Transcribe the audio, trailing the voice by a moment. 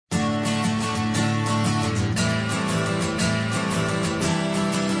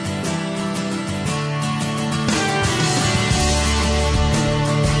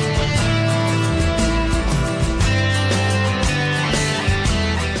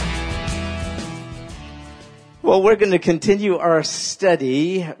Well, we're going to continue our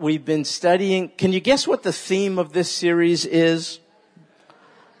study. We've been studying. Can you guess what the theme of this series is?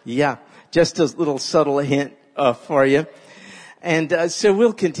 Yeah, just a little subtle hint for you. And so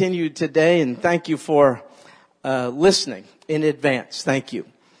we'll continue today, and thank you for listening in advance. Thank you.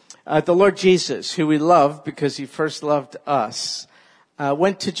 The Lord Jesus, who we love because he first loved us,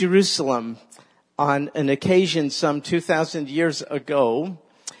 went to Jerusalem on an occasion some 2,000 years ago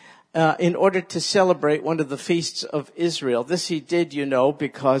in order to celebrate one of the feasts of Israel. This he did, you know,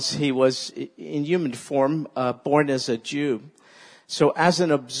 because he was in human form born as a Jew. So as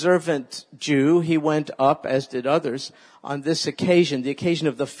an observant Jew, he went up, as did others, on this occasion, the occasion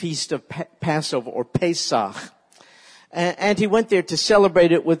of the feast of Passover or Pesach. And he went there to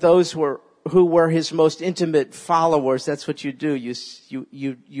celebrate it with those who were his most intimate followers. That's what you do.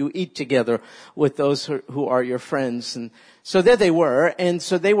 You eat together with those who are your friends. And so there they were. And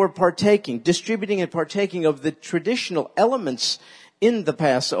so they were distributing and partaking of the traditional elements in the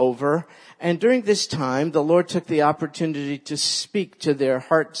Passover. And during this time, the Lord took the opportunity to speak to their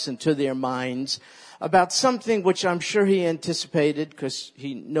hearts and to their minds about something which I'm sure he anticipated, because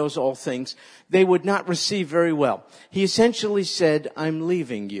he knows all things, they would not receive very well. He essentially said, I'm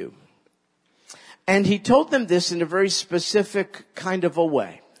leaving you. And he told them this in a very specific kind of a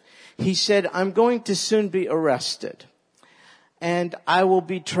way. He said, I'm going to soon be arrested, and I will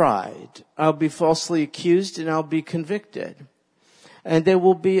be tried. I'll be falsely accused, and I'll be convicted. And there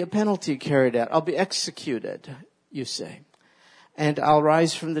will be a penalty carried out. I'll be executed, you say. And I'll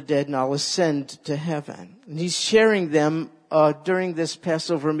rise from the dead, and I'll ascend to heaven. And he's sharing them during this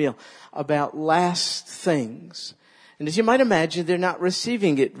Passover meal about last things. And as you might imagine, they're not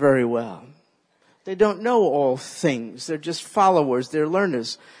receiving it very well. They don't know all things. They're just followers. They're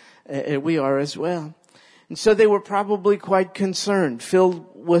learners. We are as well. And so they were probably quite concerned, filled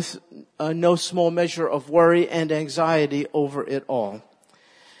with no small measure of worry and anxiety over it all.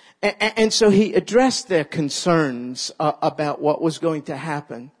 And so he addressed their concerns about what was going to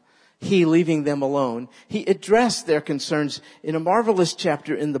happen, he leaving them alone. He addressed their concerns in a marvelous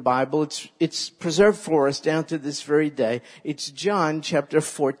chapter in the Bible. It's preserved for us down to this very day. It's John chapter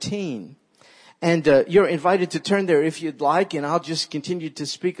 14. And you're invited to turn there if you'd like, and I'll just continue to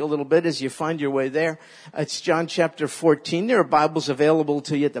speak a little bit as you find your way there. It's John chapter 14. There are Bibles available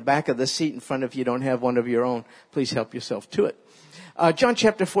to you at the back of the seat in front if you don't have one of your own. Please help yourself to it. John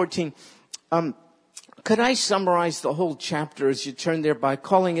chapter 14. Could I summarize the whole chapter as you turn there by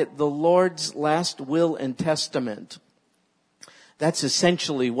calling it the Lord's last will and testament? That's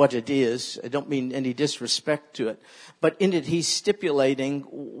essentially what it is. I don't mean any disrespect to it. But in it, he's stipulating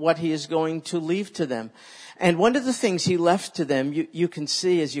what he is going to leave to them. And one of the things he left to them, you can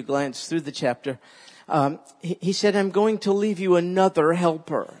see as you glance through the chapter, he said, I'm going to leave you another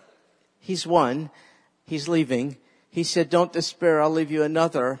helper. He's one. He's leaving. He said, don't despair. I'll leave you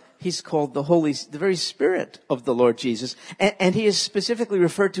another. He's called the very Spirit of the Lord Jesus. And he is specifically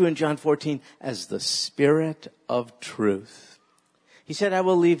referred to in John 14 as the Spirit of truth. He said, I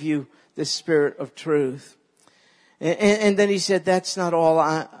will leave you the Spirit of truth. And then he said, that's not all.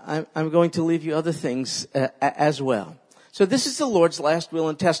 I'm going to leave you other things as well. So this is the Lord's last will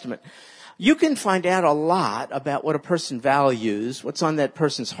and testament. You can find out a lot about what a person values, what's on that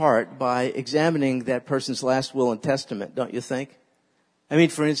person's heart, by examining that person's last will and testament, don't you think? I mean,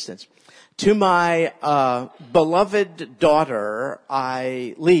 for instance, to my beloved daughter,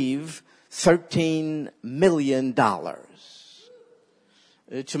 I leave $13 million.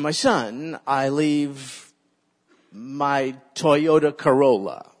 To my son, I leave my Toyota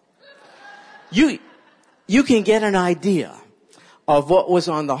Corolla. You can get an idea of what was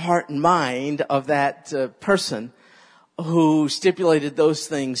on the heart and mind of that person who stipulated those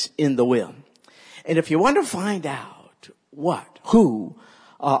things in the will. And if you want to find out who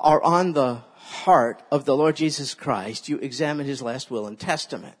are on the heart of the Lord Jesus Christ, you examine his last will and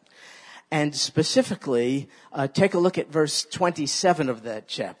testament. And specifically, take a look at verse 27 of that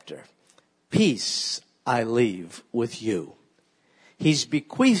chapter. Peace I leave with you. He's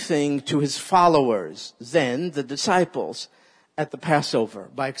bequeathing to his followers, then the disciples at the Passover,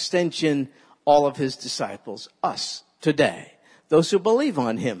 by extension, all of his disciples, us today, those who believe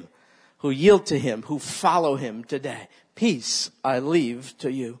on him, who yield to him, who follow him today. Peace I leave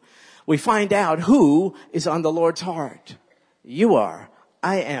to you. We find out who is on the Lord's heart. You are.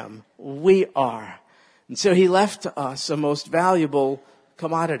 I am. We are. And so he left to us a most valuable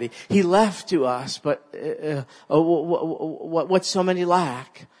commodity. He left to us, but what so many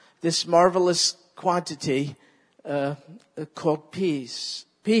lack, this marvelous quantity called peace.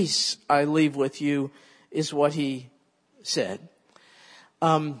 Peace I leave with you is what he said.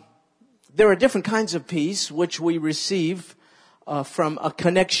 There are different kinds of peace which we receive from a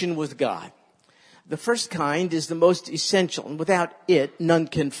connection with God. The first kind is the most essential, and without it, none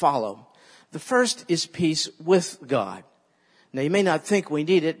can follow. The first is peace with God. Now, you may not think we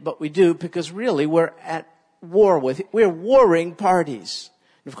need it, but we do, because really we're at war with it. We're warring parties.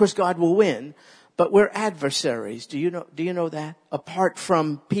 And of course, God will win, but we're adversaries. Do you know that? Apart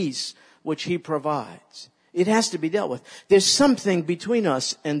from peace, which He provides. It has to be dealt with. There's something between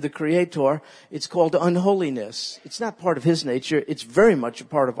us and the Creator. It's called unholiness. It's not part of His nature. It's very much a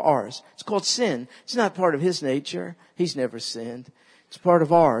part of ours. It's called sin. It's not part of His nature. He's never sinned. It's part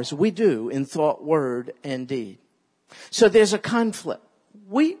of ours. We do in thought, word, and deed. So there's a conflict.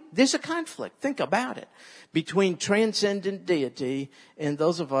 There's a conflict. Think about it. Between transcendent deity and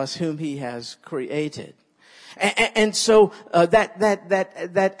those of us whom He has created. And so that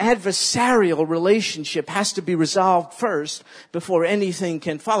adversarial relationship has to be resolved first before anything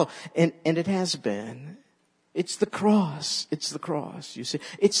can follow. And it has been. It's the cross. It's the cross, you see.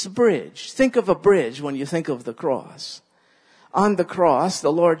 It's the bridge. Think of a bridge when you think of the cross. On the cross,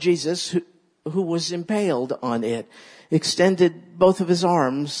 the Lord Jesus, who was impaled on it, extended both of His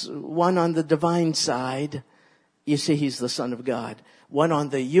arms, one on the divine side. You see, He's the Son of God. One on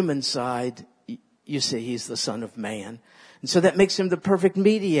the human side. You see, He's the Son of Man. And so that makes Him the perfect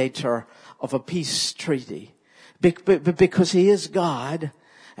mediator of a peace treaty. Because He is God,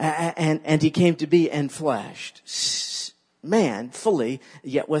 and He came to be enfleshed. Man, fully,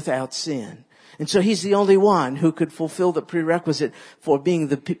 yet without sin. And so He's the only one who could fulfill the prerequisite for being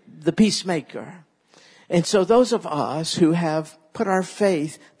the peacemaker. And so those of us who have put our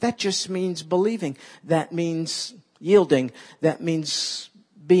faith, that just means believing. That means yielding. That means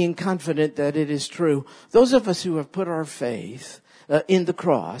being confident that it is true. Those of us who have put our faith in the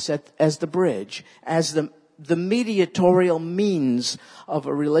cross as the bridge, as the mediatorial means of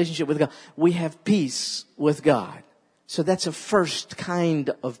a relationship with God, we have peace with God. So that's a first kind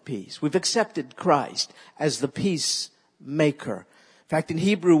of peace. We've accepted Christ as the peacemaker. In fact, in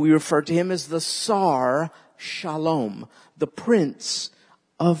Hebrew, we refer to Him as the Sar Shalom, the Prince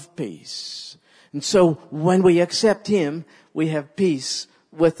of Peace. And so when we accept Him, we have peace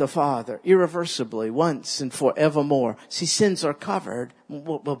with the Father, irreversibly, once and forevermore. See, sins are covered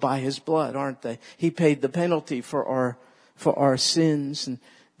by His blood, aren't they? He paid the penalty for our sins, and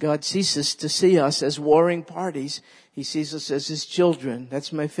God ceases to see us as warring parties. He sees us as His children.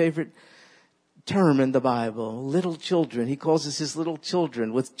 That's my favorite term in the Bible, little children. He calls us His little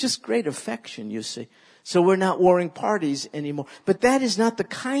children with just great affection, you see. So we're not warring parties anymore. But that is not the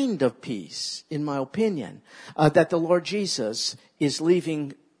kind of peace, in my opinion, that the Lord Jesus is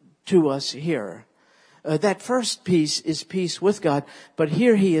leaving to us here. That first peace is peace with God, but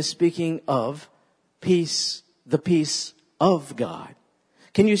here He is speaking of peace, the peace of God.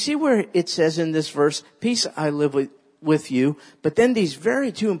 Can you see where it says in this verse, peace I live with you, but then these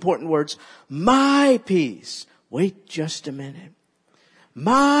very two important words, my peace. Wait just a minute.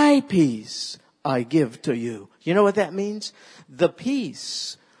 My peace I give to you. You know what that means? The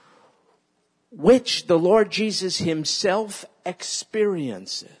peace which the Lord Jesus Himself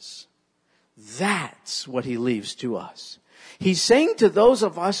experiences. That's what He leaves to us. He's saying to those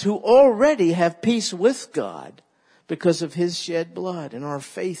of us who already have peace with God because of His shed blood and our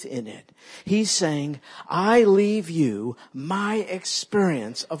faith in it. He's saying, I leave you my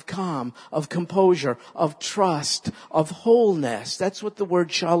experience of calm, of composure, of trust, of wholeness. That's what the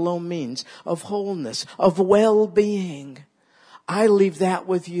word shalom means, of wholeness, of well-being. I leave that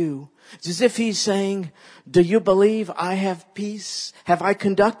with you. It's as if He's saying, do you believe I have peace? Have I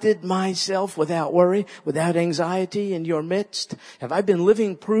conducted myself without worry, without anxiety in your midst? Have I been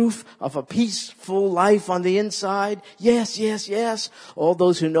living proof of a peaceful life on the inside? Yes, yes, yes. All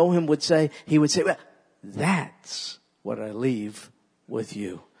those who know Him would say, He would say, well, that's what I leave with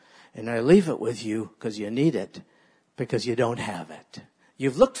you. And I leave it with you because you need it, because you don't have it.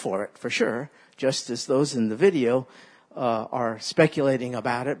 You've looked for it for sure, just as those in the video are speculating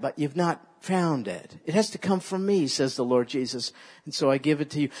about it, but you've not found it. It has to come from me, says the Lord Jesus. And so I give it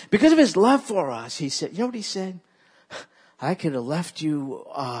to you. Because of His love for us, He said, you know what He said? I could have left you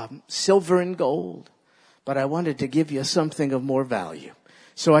silver and gold, but I wanted to give you something of more value.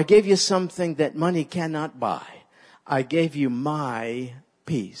 So I gave you something that money cannot buy. I gave you my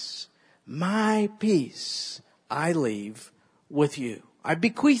peace. My peace I leave with you. I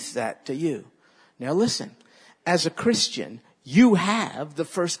bequeath that to you. Now listen. As a Christian, you have the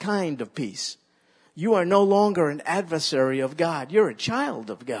first kind of peace. You are no longer an adversary of God. You're a child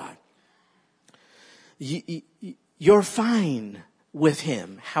of God. You're fine with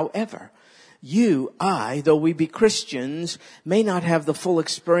Him. However, though we be Christians, may not have the full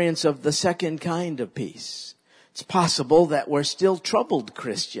experience of the second kind of peace. It's possible that we're still troubled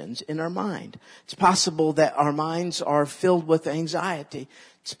Christians in our mind. It's possible that our minds are filled with anxiety.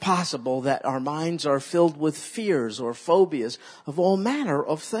 It's possible that our minds are filled with fears or phobias of all manner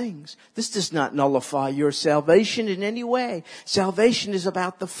of things. This does not nullify your salvation in any way. Salvation is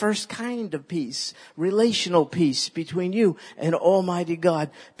about the first kind of peace, relational peace between you and Almighty God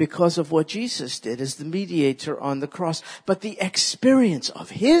because of what Jesus did as the mediator on the cross. But the experience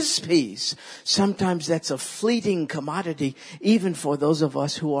of His peace, sometimes that's a fleeting commodity, even for those of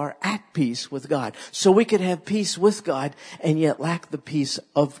us who are at peace with God. So we could have peace with God and yet lack the peace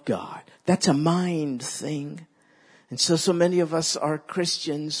of God. That's a mind thing. And so many of us are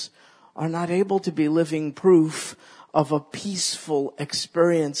Christians are not able to be living proof of a peaceful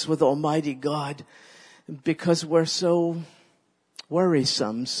experience with Almighty God because we're so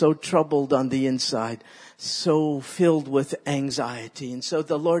worrisome, so troubled on the inside, so filled with anxiety. And so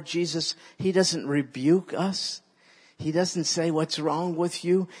the Lord Jesus, He doesn't rebuke us. He doesn't say, what's wrong with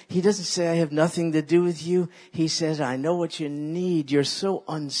you? He doesn't say, I have nothing to do with you. He says, I know what you need. You're so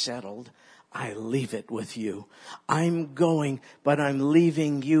unsettled. I leave it with you. I'm going, but I'm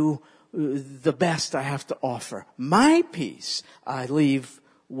leaving you the best I have to offer. My peace I leave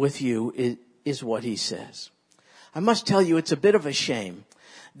with you is what He says. I must tell you, it's a bit of a shame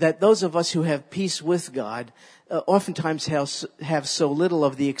that those of us who have peace with God oftentimes have so little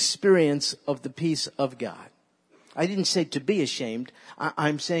of the experience of the peace of God. I didn't say to be ashamed.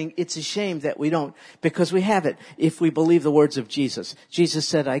 I'm saying it's a shame that we don't, because we have it if we believe the words of Jesus. Jesus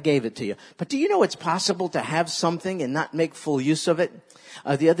said, I gave it to you. But do you know it's possible to have something and not make full use of it?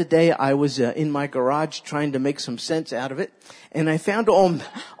 The other day I was in my garage trying to make some sense out of it, and I found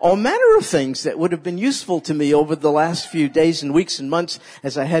all manner of things that would have been useful to me over the last few days and weeks and months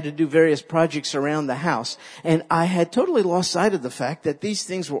as I had to do various projects around the house. And I had totally lost sight of the fact that these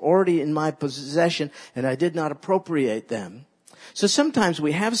things were already in my possession and I did not appropriate them. So sometimes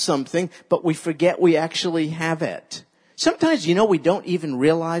we have something, but we forget we actually have it. Sometimes, we don't even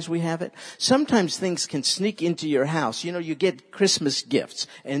realize we have it. Sometimes things can sneak into your house. You get Christmas gifts,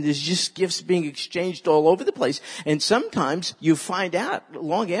 and there's just gifts being exchanged all over the place. And sometimes you find out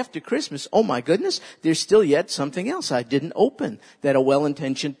long after Christmas, oh my goodness, there's still yet something else I didn't open that a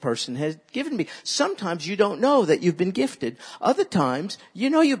well-intentioned person has given me. Sometimes you don't know that you've been gifted. Other times,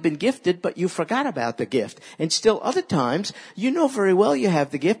 you've been gifted, but you forgot about the gift. And still other times, you know very well you have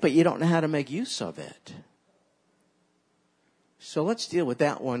the gift, but you don't know how to make use of it. So let's deal with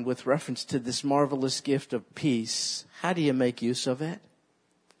that one with reference to this marvelous gift of peace. How do you make use of it?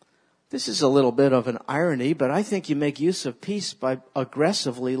 This is a little bit of an irony, but I think you make use of peace by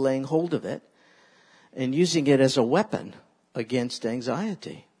aggressively laying hold of it and using it as a weapon against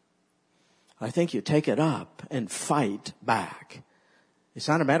anxiety. I think you take it up and fight back. It's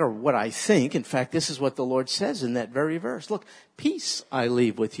not a matter of what I think. In fact, this is what the Lord says in that very verse. Look, peace I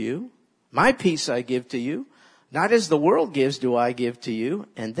leave with you. My peace I give to you. Not as the world gives do I give to you.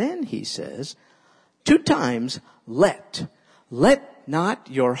 And then He says, 2 times, let not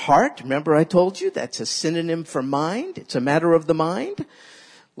your heart. Remember I told you that's a synonym for mind. It's a matter of the mind.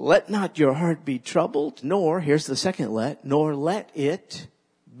 Let not your heart be troubled, nor, here's the second nor let it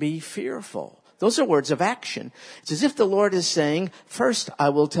be fearful. Those are words of action. It's as if the Lord is saying, first I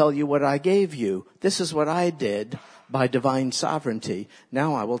will tell you what I gave you. This is what I did by divine sovereignty.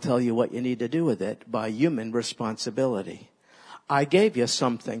 Now I will tell you what you need to do with it by human responsibility. I gave you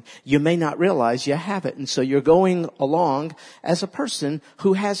something. You may not realize you have it. And so you're going along as a person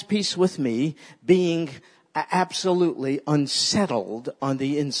who has peace with me, being absolutely unsettled on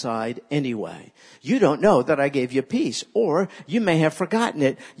the inside anyway. You don't know that I gave you peace, or you may have forgotten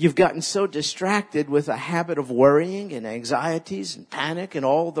it. You've gotten so distracted with a habit of worrying and anxieties and panic and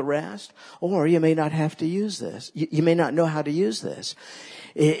all the rest, or you may not have to use this. You may not know how to use this.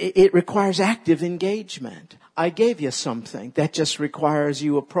 It requires active engagement. I gave you something. That just requires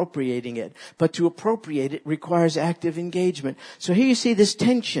you appropriating it. But to appropriate it requires active engagement. So here you see this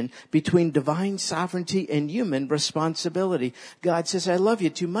tension between divine sovereignty and human responsibility. God says, I love you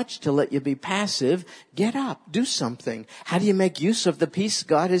too much to let you be passive. Get up. Do something. How do you make use of the peace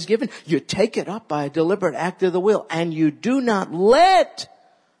God has given? You take it up by a deliberate act of the will. And you do not let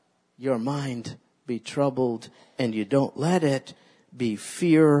your mind be troubled. And you don't let it be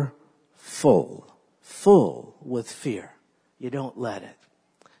fearful. Full with fear. You don't let it.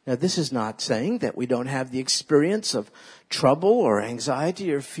 Now, this is not saying that we don't have the experience of trouble or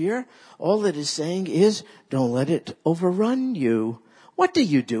anxiety or fear. All it is saying is don't let it overrun you. What do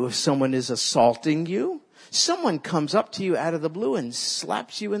you do if someone is assaulting you? Someone comes up to you out of the blue and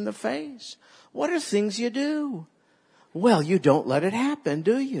slaps you in the face. What are things you do? Well, you don't let it happen,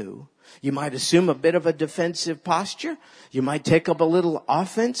 do you? You might assume a bit of a defensive posture. You might take up a little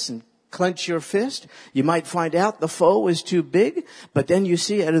offense and clench your fist. You might find out the foe is too big, but then you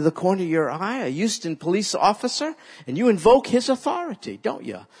see out of the corner of your eye a Houston police officer, and you invoke his authority, don't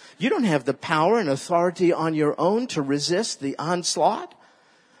you? You don't have the power and authority on your own to resist the onslaught,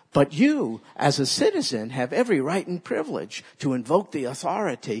 but you, as a citizen, have every right and privilege to invoke the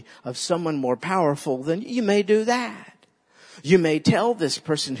authority of someone more powerful than you. You may do that. You may tell this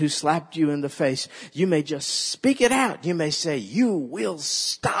person who slapped you in the face, you may just speak it out. You may say, you will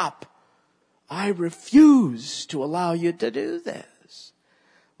stop. I refuse to allow you to do this.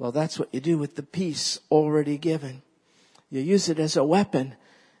 Well, that's what you do with the peace already given. You use it as a weapon.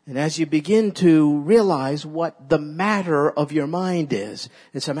 And as you begin to realize what the matter of your mind is,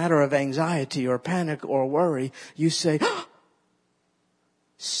 it's a matter of anxiety or panic or worry, you say,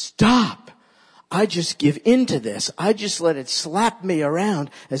 stop. I just give in to this. I just let it slap me around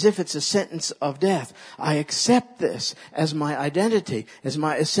as if it's a sentence of death. I accept this as my identity, as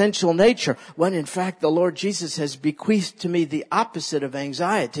my essential nature, when in fact the Lord Jesus has bequeathed to me the opposite of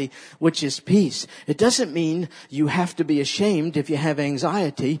anxiety, which is peace. It doesn't mean you have to be ashamed if you have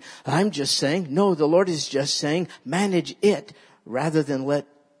anxiety. I'm just saying, no, the Lord is just saying, manage it rather than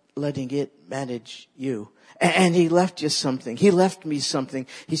letting it manage you. And he left you something. He left me something.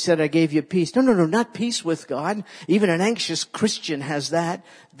 He said, I gave you peace. No, not peace with God. Even an anxious Christian has that.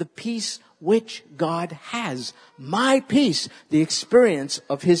 The peace which God has. My peace, the experience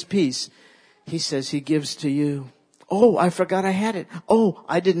of his peace, he says he gives to you. Oh, I forgot I had it. Oh,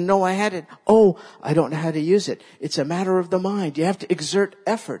 I didn't know I had it. Oh, I don't know how to use it. It's a matter of the mind. You have to exert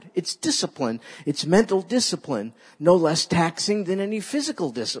effort. It's discipline. It's mental discipline. No less taxing than any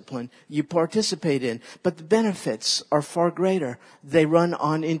physical discipline you participate in. But the benefits are far greater. They run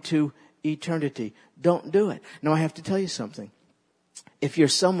on into eternity. Don't do it. Now, I have to tell you something. If you're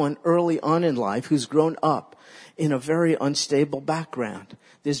someone early on in life who's grown up in a very unstable background,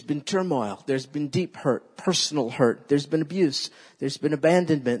 there's been turmoil, there's been deep hurt, personal hurt, there's been abuse, there's been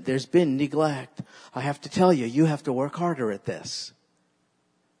abandonment, there's been neglect. I have to tell you, you have to work harder at this.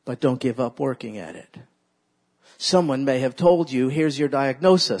 But don't give up working at it. Someone may have told you, here's your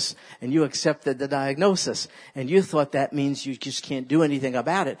diagnosis, and you accepted the diagnosis, and you thought that means you just can't do anything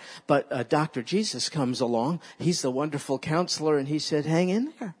about it. But Dr. Jesus comes along, he's the wonderful counselor, and he said, hang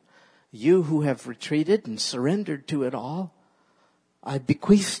in there. You who have retreated and surrendered to it all, I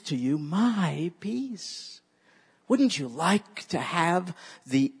bequeath to you my peace. Wouldn't you like to have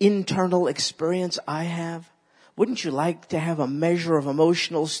the internal experience I have? Wouldn't you like to have a measure of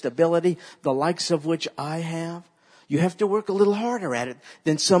emotional stability, the likes of which I have? You have to work a little harder at it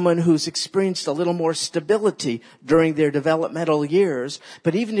than someone who's experienced a little more stability during their developmental years.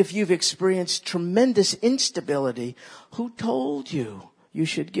 But even if you've experienced tremendous instability, who told you you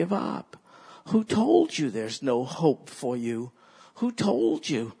should give up? Who told you there's no hope for you? Who told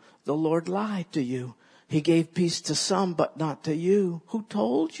you the Lord lied to you? He gave peace to some, but not to you. Who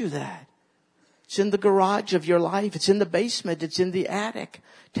told you that? It's in the garage of your life. It's in the basement. It's in the attic.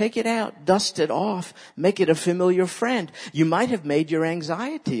 Take it out. Dust it off. Make it a familiar friend. You might have made your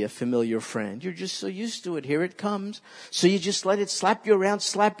anxiety a familiar friend. You're just so used to it. Here it comes. So you just let it slap you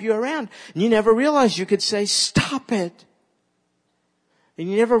around. And you never realized you could say, stop it. And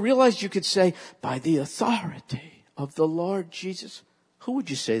you never realized you could say, by the authority of the Lord Jesus. Who would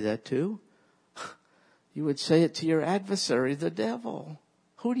you say that to? You would say it to your adversary, the devil.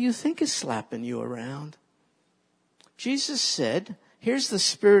 Who do you think is slapping you around? Jesus said, here's the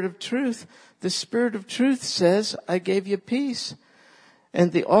Spirit of truth. The Spirit of truth says, I gave you peace.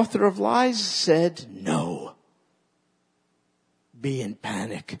 And the author of lies said, no. Be in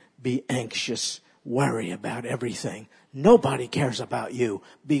panic. Be anxious. Worry about everything. Nobody cares about you.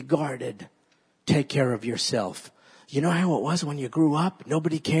 Be guarded. Take care of yourself. You know how it was when you grew up?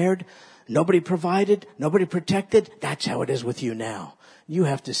 Nobody cared. Nobody provided. Nobody protected. That's how it is with you now. You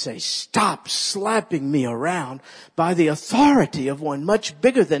have to say, stop slapping me around by the authority of one much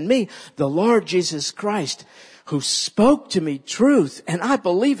bigger than me, the Lord Jesus Christ, who spoke to me truth, and I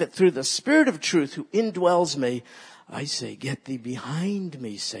believe it through the Spirit of truth who indwells me. I say, get thee behind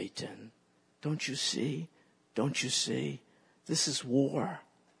me, Satan. Don't you see? Don't you see? This is war,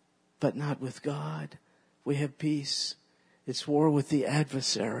 but not with God. We have peace. It's war with the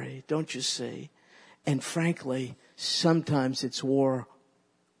adversary. Don't you see? And frankly, sometimes it's war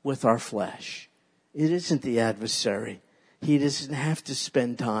with our flesh. It isn't the adversary. He doesn't have to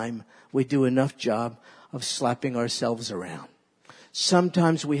spend time. We do enough job of slapping ourselves around.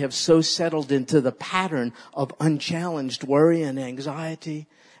 Sometimes we have so settled into the pattern of unchallenged worry and anxiety,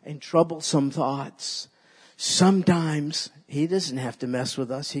 and troublesome thoughts. Sometimes he doesn't have to mess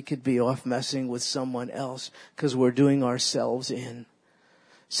with us. He could be off messing with someone else because we're doing ourselves in.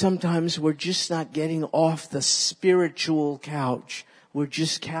 Sometimes we're just not getting off the spiritual couch. We're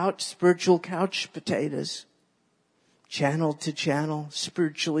just spiritual couch potatoes. Channel to channel,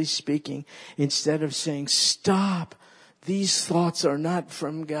 spiritually speaking, instead of saying, stop, these thoughts are not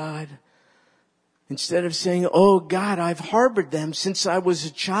from God. Instead of saying, oh God, I've harbored them since I was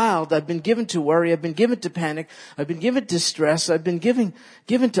a child. I've been given to worry. I've been given to panic. I've been given to stress. I've been given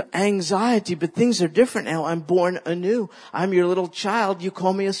to anxiety, but things are different now. I'm born anew. I'm your little child. You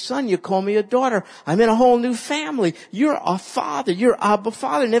call me a son. You call me a daughter. I'm in a whole new family. You're a father. You're Abba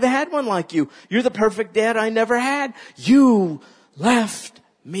Father. Never had one like you. You're the perfect dad I never had. You left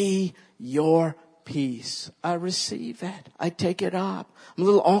me your peace. I receive it. I take it up. I'm a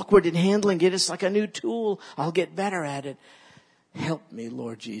little awkward in handling it. It's like a new tool. I'll get better at it. Help me,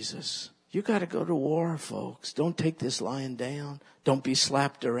 Lord Jesus. You got to go to war, folks. Don't take this lying down. Don't be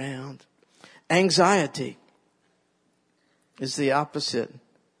slapped around. Anxiety is the opposite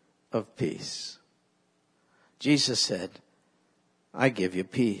of peace. Jesus said, I give you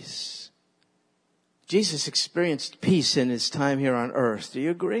peace. Jesus experienced peace in his time here on earth. Do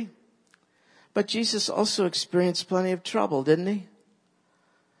you agree? But Jesus also experienced plenty of trouble, didn't he?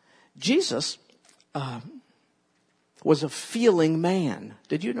 Jesus was a feeling man.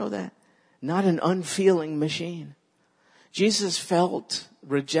 Did you know that? Not an unfeeling machine. Jesus felt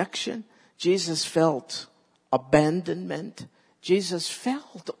rejection. Jesus felt abandonment. Jesus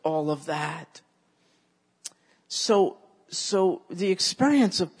felt all of that. So the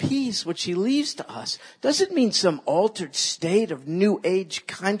experience of peace which he leaves to us doesn't mean some altered state of new age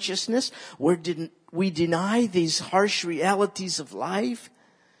consciousness where we deny these harsh realities of life.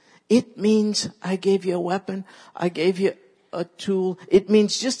 It means I gave you a weapon. I gave you a tool. It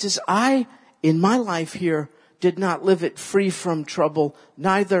means just as I, in my life here, did not live it free from trouble,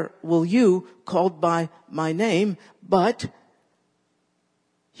 neither will you, called by my name, but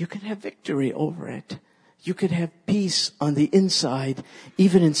you can have victory over it. You could have peace on the inside,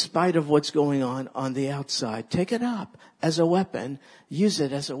 even in spite of what's going on the outside. Take it up as a weapon. Use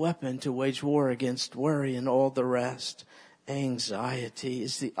it as a weapon to wage war against worry and all the rest. Anxiety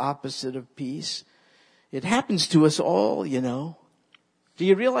is the opposite of peace. It happens to us all, you know. Do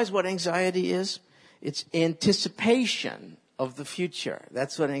you realize what anxiety is? It's anticipation of the future.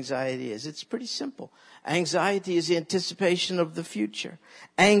 That's what anxiety is. It's pretty simple. Anxiety is the anticipation of the future.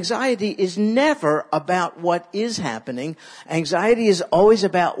 Anxiety is never about what is happening. Anxiety is always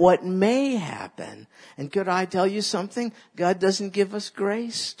about what may happen. And could I tell you something? God doesn't give us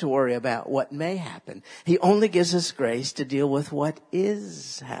grace to worry about what may happen. He only gives us grace to deal with what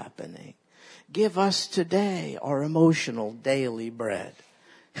is happening. Give us today our emotional daily bread.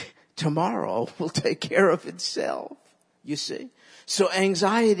 Tomorrow will take care of itself. You see? So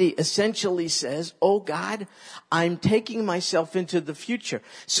anxiety essentially says, oh God, I'm taking myself into the future.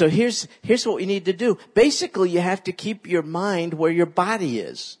 So here's what we need to do. Basically, you have to keep your mind where your body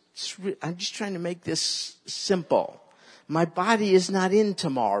is. I'm just trying to make this simple. My body is not in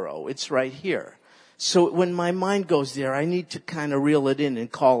tomorrow. It's right here. So when my mind goes there, I need to kind of reel it in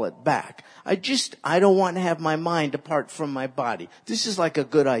and call it back. I don't want to have my mind apart from my body. This is like a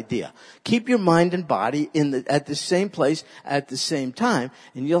good idea. Keep your mind and body at the same place at the same time,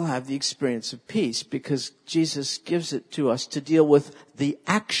 and you'll have the experience of peace because Jesus gives it to us to deal with the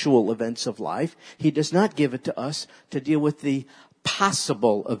actual events of life. He does not give it to us to deal with the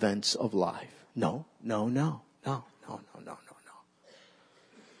possible events of life. No.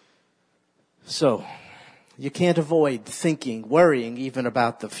 So, you can't avoid thinking, worrying even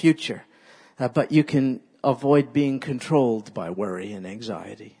about the future. But you can avoid being controlled by worry and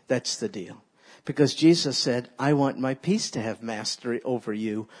anxiety. That's the deal. Because Jesus said, I want my peace to have mastery over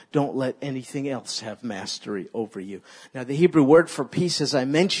you. Don't let anything else have mastery over you. Now, the Hebrew word for peace, as I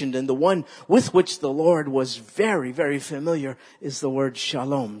mentioned, and the one with which the Lord was very, very familiar, is the word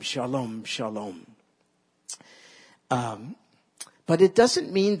shalom, shalom, shalom. But it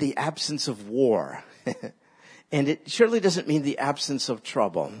doesn't mean the absence of war. And it surely doesn't mean the absence of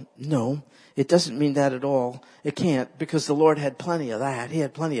trouble. No, it doesn't mean that at all. It can't, because the Lord had plenty of that. He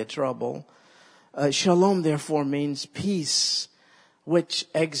had plenty of trouble. Shalom, therefore, means peace, which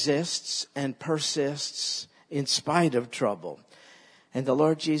exists and persists in spite of trouble. And the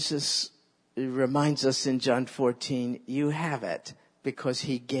Lord Jesus reminds us in John 14, you have it because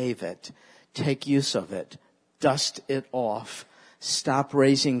he gave it. Take use of it. Dust it off. Stop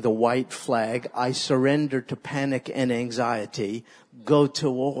raising the white flag. I surrender to panic and anxiety. Go to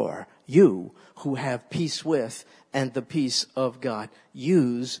war. You who have peace with and the peace of God.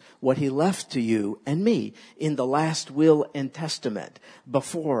 Use what he left to you and me in the last will and testament,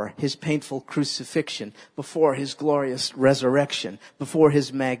 before his painful crucifixion, before his glorious resurrection, before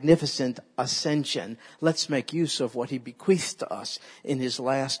his magnificent ascension. Let's make use of what he bequeathed to us in his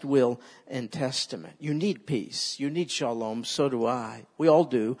last will and testament. You need peace. You need shalom. So do I. We all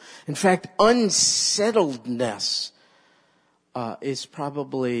do. In fact, unsettledness is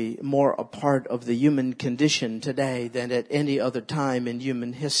probably more a part of the human condition today than at any other time in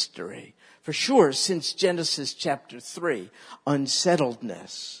human history. For sure, since Genesis chapter 3,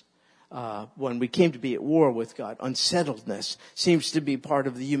 unsettledness, when we came to be at war with God, unsettledness seems to be part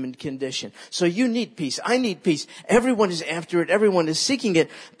of the human condition. So you need peace. I need peace. Everyone is after it. Everyone is seeking it.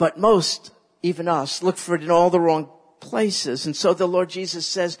 But most, even us, look for it in all the wrong places. And so the Lord Jesus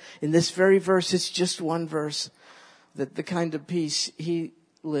says in this very verse, it's just one verse, that the kind of peace he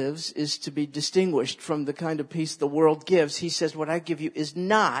lives is to be distinguished from the kind of peace the world gives. He says, what I give you is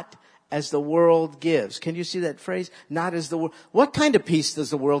not as the world gives. Can you see that phrase? Not as the world. What kind of peace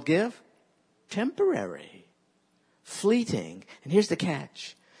does the world give? Temporary, fleeting. And here's the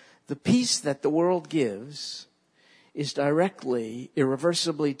catch. The peace that the world gives is directly,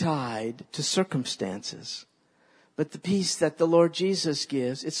 irreversibly tied to circumstances. But the peace that the Lord Jesus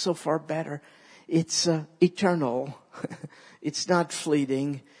gives, it's so far better. It's eternal. It's not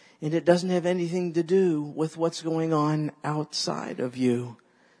fleeting. And it doesn't have anything to do with what's going on outside of you.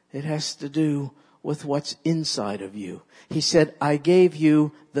 It has to do with what's inside of you. He said, I gave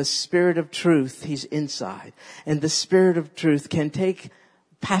you the Spirit of truth. He's inside. And the Spirit of truth can take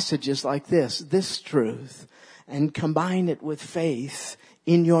passages like this truth, and combine it with faith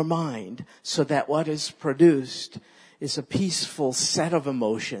in your mind so that what is produced is a peaceful set of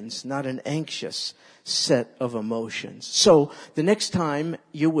emotions, not an anxious set of emotions. So the next time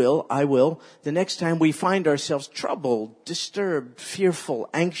the next time we find ourselves troubled, disturbed, fearful,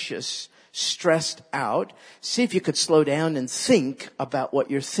 anxious, stressed out, see if you could slow down and think about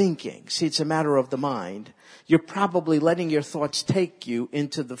what you're thinking. See, it's a matter of the mind. You're probably letting your thoughts take you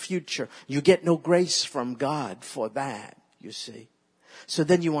into the future. You get no grace from God for that, you see. So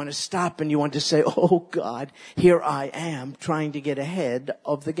then you want to stop and you want to say, oh God, here I am trying to get ahead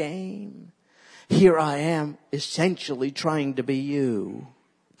of the game. Here I am essentially trying to be you,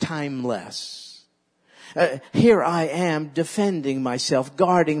 timeless. Here I am defending myself,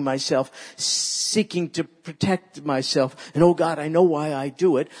 guarding myself, seeking to protect myself. And oh God, I know why I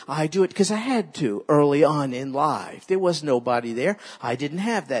do it. I do it because I had to early on in life. There was nobody there. I didn't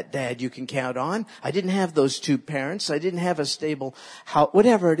have that dad you can count on. I didn't have those two parents. I didn't have a stable house,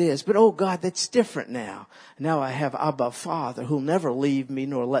 whatever it is. But oh God, that's different now. Now I have Abba Father who'll never leave me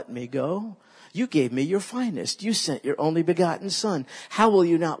nor let me go. You gave me your finest. You sent your only begotten Son. How will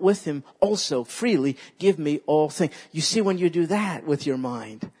you not with him also freely give me all things? You see, when you do that with your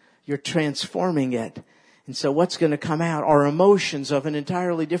mind, you're transforming it. And so what's going to come out are emotions of an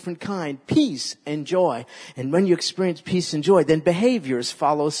entirely different kind, peace and joy. And when you experience peace and joy, then behaviors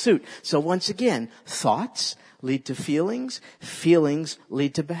follow suit. So once again, thoughts lead to feelings. Feelings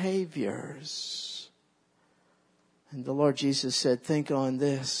lead to behaviors. And the Lord Jesus said, think on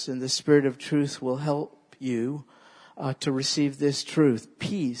this, and the Spirit of truth will help you to receive this truth.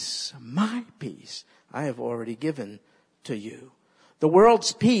 Peace, my peace, I have already given to you. The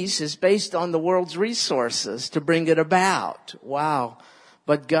world's peace is based on the world's resources to bring it about. Wow.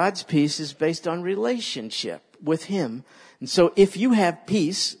 But God's peace is based on relationship with him. And so if you have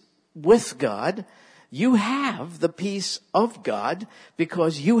peace with God, you have the peace of God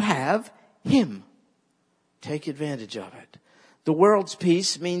because you have him. Take advantage of it. The world's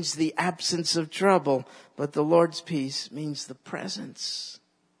peace means the absence of trouble, but the Lord's peace means the presence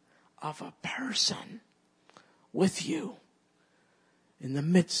of a person with you in the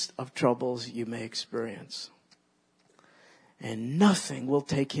midst of troubles you may experience. And nothing will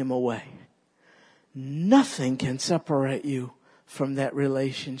take him away. Nothing can separate you from that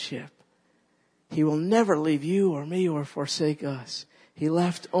relationship. He will never leave you or me or forsake us. He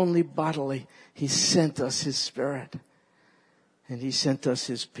left only bodily. He sent us his Spirit. And he sent us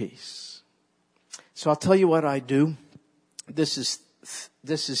his peace. So I'll tell you what I do. This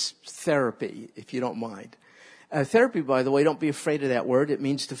is therapy, if you don't mind. Therapy, by the way, don't be afraid of that word. It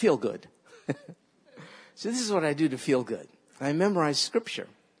means to feel good. So this is what I do to feel good. I memorize Scripture.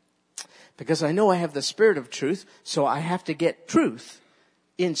 Because I know I have the Spirit of truth, so I have to get truth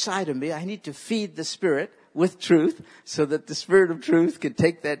inside of me. I need to feed the Spirit with truth so that the Spirit of truth can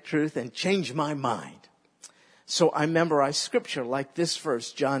take that truth and change my mind. So I memorize scripture like this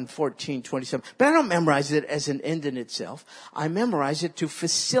verse, John 14:27. But I don't memorize it as an end in itself. I memorize it to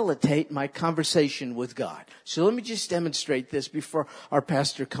facilitate my conversation with God. So let me just demonstrate this before our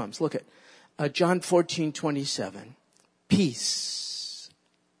pastor comes. Look at John 14:27. Peace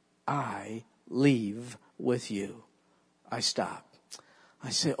I leave with you. I stop.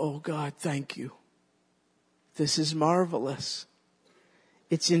 I say, oh God, thank you. This is marvelous.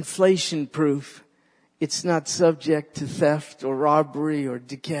 It's inflation proof. It's not subject to theft or robbery or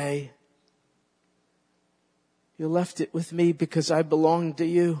decay. You left it with me because I belong to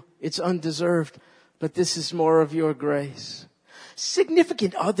you. It's undeserved, but this is more of your grace.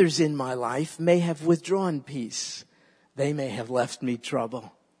 Significant others in my life may have withdrawn peace. They may have left me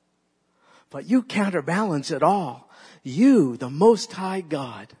trouble. But you counterbalance it all. You, the Most High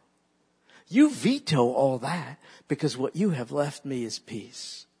God, you veto all that because what you have left me is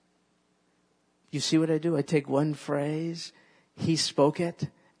peace. You see what I do? I take one phrase, he spoke it,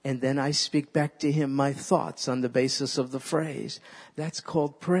 and then I speak back to him my thoughts on the basis of the phrase. That's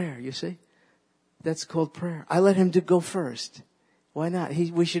called prayer, you see? That's called prayer. I let him go first. Why not?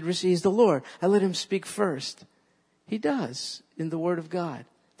 We should receive, he's the Lord. I let him speak first. He does in the Word of God.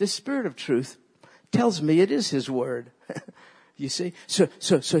 The Spirit of truth tells me it is his word. You see?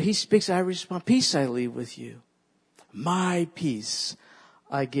 So he speaks, I respond, peace I leave with you. My peace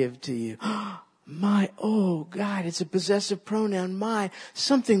I give to you. My, oh God, it's a possessive pronoun, my,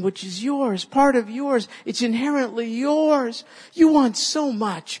 something which is yours, part of yours. It's inherently yours. You want so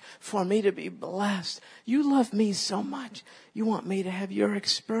much for me to be blessed. You love me so much. You want me to have your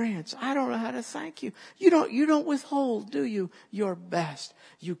experience. I don't know how to thank you. You don't withhold, do you? Your best.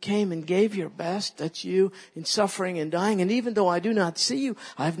 You came and gave your best. That's you in suffering and dying. And even though I do not see you,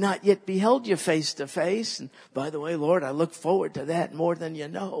 I've not yet beheld you face to face. And by the way, Lord, I look forward to that more than you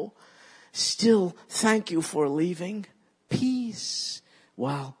know. Still, thank you for leaving peace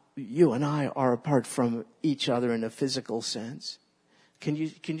while you and I are apart from each other in a physical sense. Can you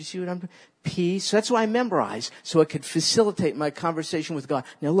see what I'm doing? Peace. That's why I memorize, so it could facilitate my conversation with God.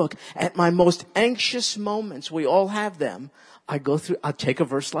 Now look, at my most anxious moments, we all have them, I'll take a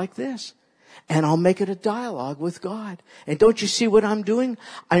verse like this, and I'll make it a dialogue with God. And don't you see what I'm doing?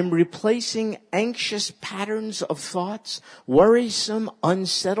 I'm replacing anxious patterns of thoughts, worrisome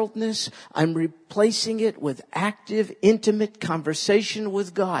unsettledness. I'm replacing it with active, intimate conversation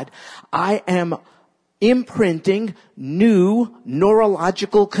with God. I am imprinting new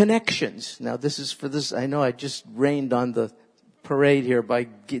neurological connections. Now this is for this, I know I just rained on the parade here by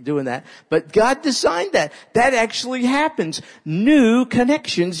doing that, but God designed that. That actually happens. New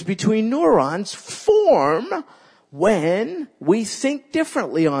connections between neurons form when we think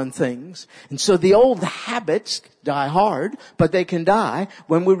differently on things. And so the old habits die hard, but they can die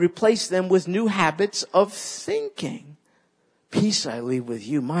when we replace them with new habits of thinking. Peace I leave with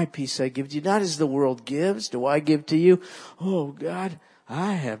you. My peace I give to you. Not as the world gives, do I give to you. Oh God,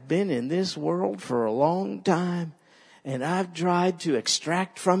 I have been in this world for a long time, and I've tried to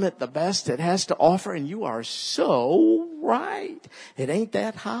extract from it the best it has to offer, and you are so right. It ain't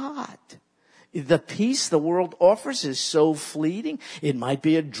that hot. The peace the world offers is so fleeting. It might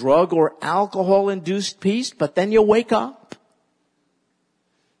be a drug or alcohol-induced peace, but then you wake up.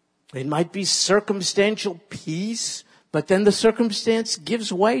 It might be circumstantial peace, but then the circumstance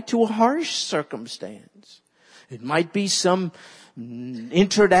gives way to a harsh circumstance. It might be some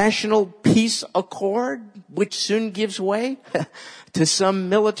international peace accord, which soon gives way to some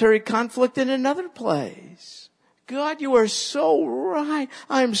military conflict in another place. God, you are so right.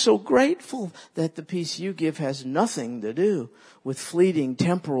 I'm so grateful that the peace you give has nothing to do with fleeting,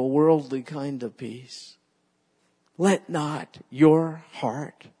 temporal, worldly kind of peace. Let not your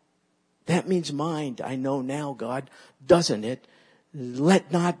heart, that means mind, I know now, God, doesn't it?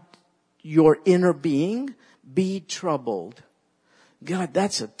 Let not your inner being be troubled. God,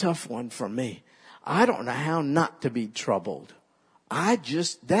 that's a tough one for me. I don't know how not to be troubled. I'm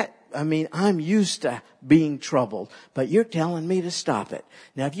used to being troubled, but you're telling me to stop it.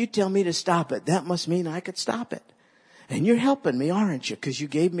 Now, if you tell me to stop it, that must mean I could stop it. And you're helping me, aren't you? Because you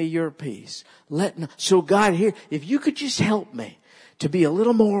gave me your peace. So God, here, if you could just help me to be a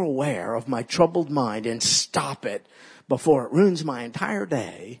little more aware of my troubled mind and stop it before it ruins my entire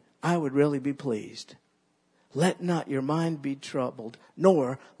day, I would really be pleased. Let not your mind be troubled,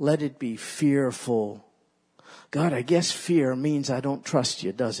 nor let it be fearful. God, I guess fear means I don't trust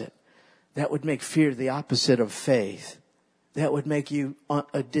you, does it? That would make fear the opposite of faith. That would make you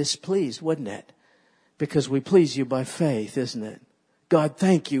displeased, wouldn't it? Because we please you by faith, isn't it? God,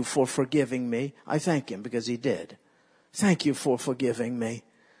 thank you for forgiving me. I thank him because he did. Thank you for forgiving me.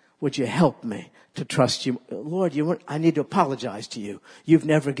 would you help me to trust you? Lord, I need to apologize to you. You've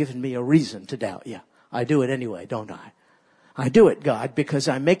never given me a reason to doubt you. I do it anyway, don't I? I do it, God, because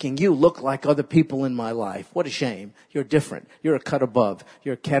I'm making you look like other people in my life. What a shame. You're different. You're a cut above.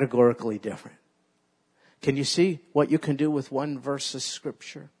 You're categorically different. Can you see what you can do with one verse of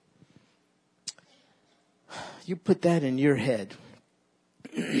Scripture? You put that in your head,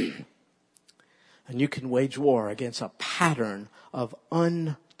 and you can wage war against a pattern of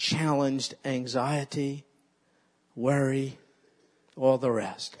unchallenged anxiety, worry, all the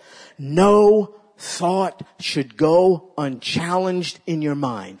rest. No thought should go unchallenged in your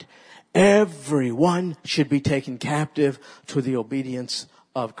mind. Everyone should be taken captive to the obedience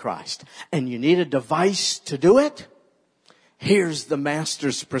of Christ. And you need a device to do it? Here's the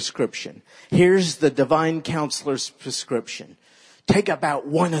master's prescription. Here's the divine counselor's prescription. Take about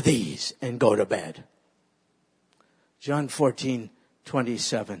one of these and go to bed. John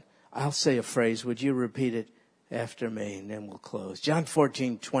 14:27. I'll say a phrase. Would you repeat it after me, and then we'll close. John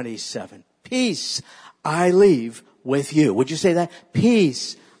 14:27. Peace I leave with you. Would you say that?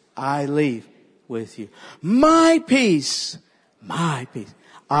 Peace I leave with you. My peace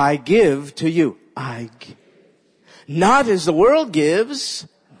I give to you. Not as the world gives,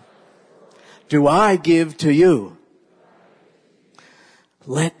 do I give to you.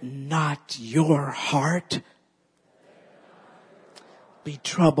 Let not your heart be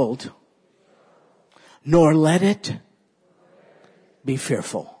troubled, nor let it be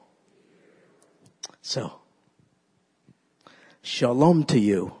fearful. So, shalom to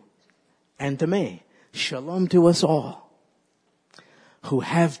you and to me. Shalom to us all who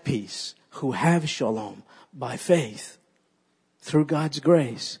have peace, who have shalom by faith through God's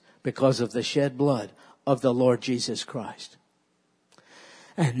grace because of the shed blood of the Lord Jesus Christ.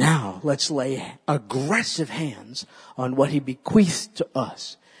 And now let's lay aggressive hands on what he bequeathed to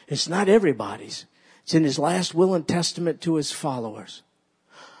us. It's not everybody's. It's in his last will and testament to his followers.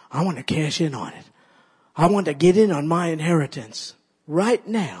 I want to cash in on it. I want to get in on my inheritance right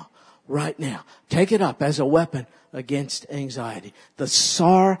now. Right now. Take it up as a weapon against anxiety. The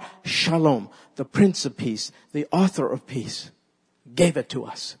Sar Shalom, the Prince of Peace, the author of peace, gave it to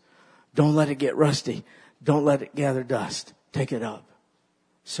us. Don't let it get rusty. Don't let it gather dust. Take it up.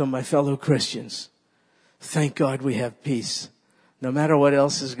 So my fellow Christians, thank God we have peace. No matter what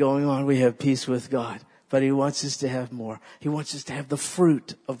else is going on, we have peace with God. But he wants us to have more. He wants us to have the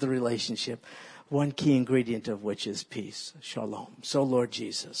fruit of the relationship. One key ingredient of which is peace. Shalom. So Lord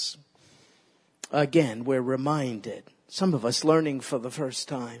Jesus, again, we're reminded, some of us learning for the first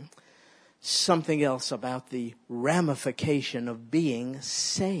time, something else about the ramification of being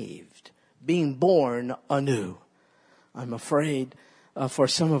saved, being born anew. I'm afraid for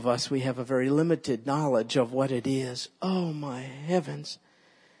some of us, we have a very limited knowledge of what it is. Oh, my heavens.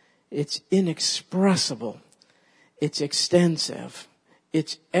 It's inexpressible. It's extensive.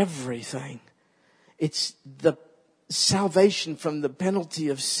 It's everything. It's the salvation from the penalty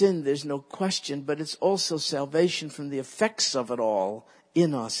of sin, there's no question, but it's also salvation from the effects of it all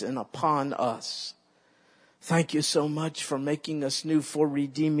in us and upon us. Thank you so much for making us new, for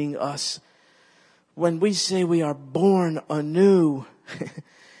redeeming us. When we say we are born anew,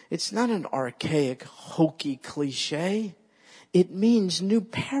 it's not an archaic, hokey cliche. It means new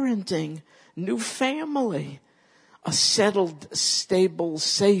parenting, new family, a settled, stable,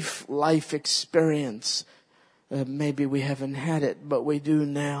 safe life experience. Maybe we haven't had it, but we do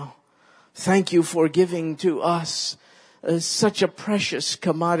now. Thank you for giving to us such a precious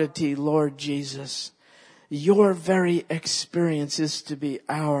commodity, Lord Jesus. Your very experience is to be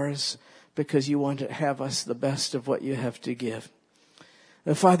ours because you want to have us the best of what you have to give.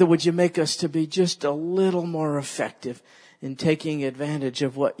 Father, would you make us to be just a little more effective in taking advantage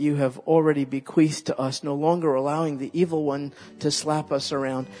of what you have already bequeathed to us, no longer allowing the evil one to slap us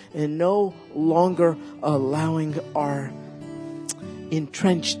around, and no longer allowing our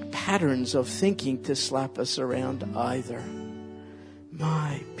entrenched patterns of thinking to slap us around either.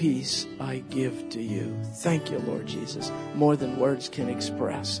 My peace I give to you. Thank you, Lord Jesus. More than words can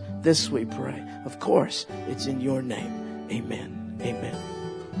express. This we pray. Of course, it's in your name. Amen. Amen.